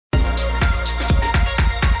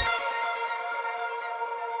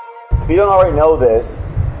you don't already know this,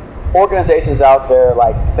 organizations out there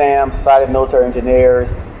like SAM, Society of Military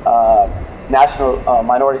Engineers, National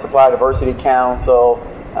Minority Supplier Diversity Council,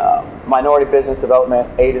 Minority Business Development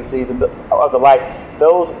Agencies, and the like,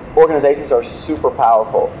 those organizations are super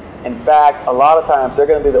powerful. In fact, a lot of times they're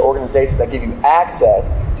going to be the organizations that give you access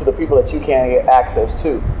to the people that you can't get access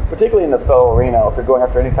to, particularly in the federal arena if you're going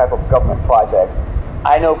after any type of government projects.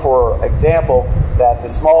 I know, for example, that the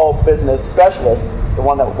small business specialist, the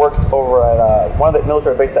one that works over at one of the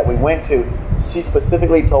military bases that we went to, she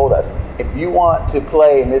specifically told us, if you want to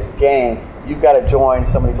play in this game, you've got to join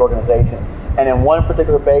some of these organizations. And in one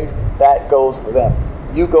particular base, that goes for them.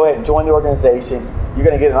 You go ahead and join the organization. You're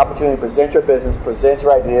going to get an opportunity to present your business, present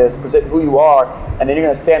your ideas, present who you are, and then you're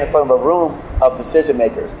going to stand in front of a room of decision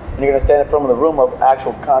makers. And you're going to stand in front of the room of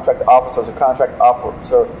actual contract officers or contract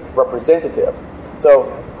officer representatives.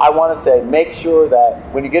 So I want to say, make sure that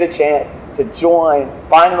when you get a chance to join,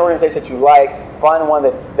 find an organization that you like, find one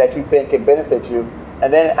that you think can benefit you,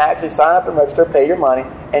 and then actually sign up and register, pay your money,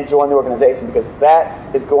 and join the organization, because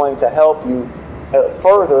that is going to help you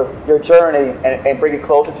further your journey and bring you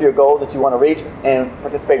closer to your goals that you want to reach and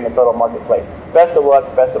participate in the federal marketplace. Best of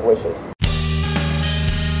luck, best of wishes.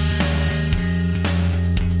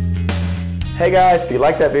 Hey guys, if you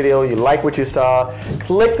liked that video, you like what you saw,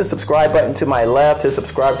 click the subscribe button to my left to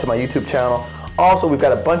subscribe to my YouTube channel. Also, we've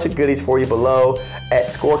got a bunch of goodies for you below at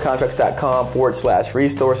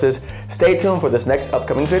scorecontracts.com/resources. Stay tuned for this next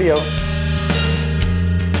upcoming video.